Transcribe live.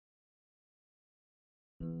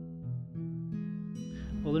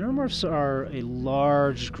Well, the neuromorphs are a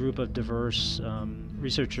large group of diverse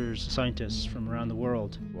researchers, scientists from around the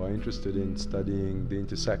world. We're interested in studying the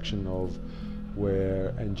intersection of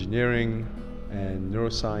where engineering and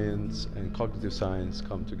neuroscience and cognitive science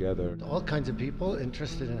come together. All kinds of people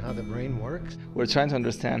interested in how the brain works. We're trying to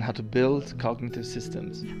understand how to build cognitive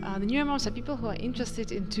systems. The neuromorphs are people who are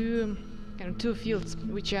interested in two fields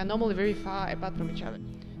which are normally very far apart from each other.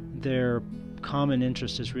 Their common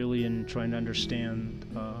interest is really in trying to understand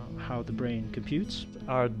how the brain computes.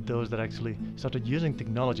 Are those that actually started using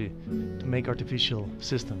technology to make artificial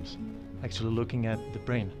systems, actually looking at the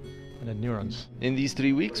brain and the neurons. In these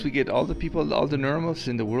 3 weeks, we get all the people, all the neuromorphs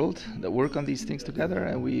in the world that work on these things together,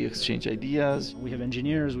 and we exchange ideas. We have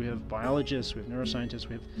engineers, we have biologists, we have neuroscientists,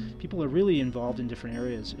 we have people who are really involved in different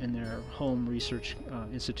areas in their home research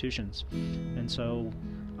institutions. And so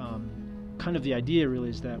kind of the idea really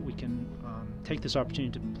is that we can take this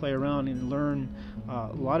opportunity to play around and learn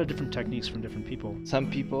a lot of different techniques from different people. Some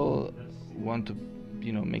people want to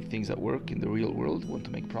make things that work in the real world, want to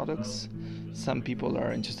make products. Some people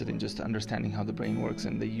are interested in just understanding how the brain works,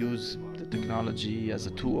 and they use the technology as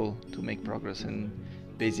a tool to make progress in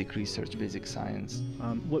basic research, basic science.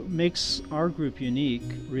 What makes our group unique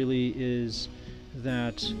really is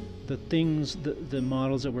that the things, the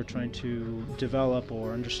models that we're trying to develop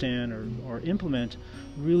or understand or implement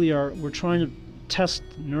really we're trying to test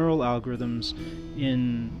neural algorithms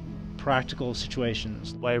in practical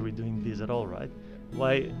situations. Why are we doing this at all, right?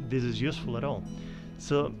 Why this is useful at all?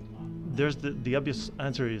 So there's the obvious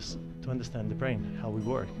answer is to understand the brain, how we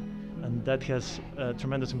work. And that has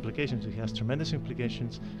tremendous implications. It has tremendous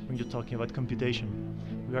implications when you're talking about computation.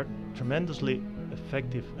 We are tremendously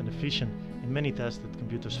effective and efficient in many tasks that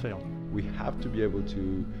computers fail. We have to be able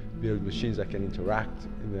to build machines that can interact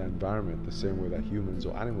in the environment the same way that humans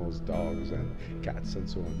or animals, dogs and cats and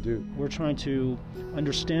so on do. We're trying to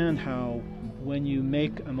understand how when you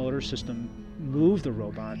make a motor system move the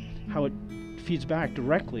robot, how it feeds back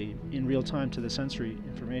directly in real time to the sensory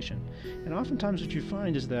information. And oftentimes what you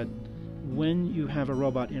find is that when you have a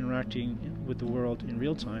robot interacting with the world in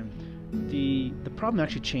real time, the problem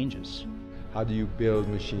actually changes. How do you build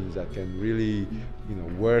machines that can really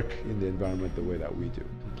work in the environment the way that we do?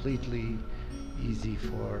 Completely easy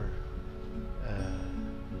for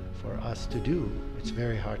us to do. It's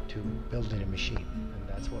very hard to build in a machine, and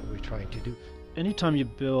that's what we're trying to do. Anytime you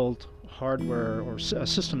build hardware or a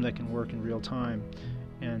system that can work in real time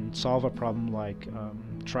and solve a problem like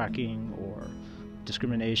tracking or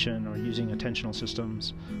discrimination or using attentional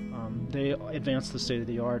systems, they advance the state of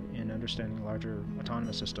the art in understanding larger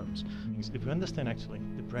autonomous systems. If we understand actually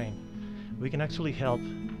the brain, we can actually help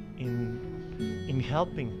in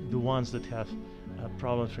helping the ones that have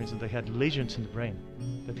problems. For instance, they had lesions in the brain,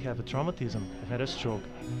 that have a traumatism, have had a stroke,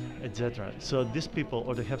 etc. So these people,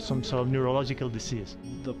 or they have some sort of neurological disease.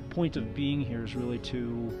 The point of being here is really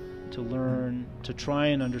to learn, to try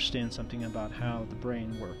and understand something about how the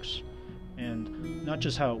brain works. And not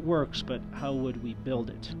just how it works, but how would we build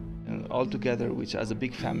it. And all together, which as a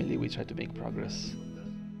big family, we try to make progress.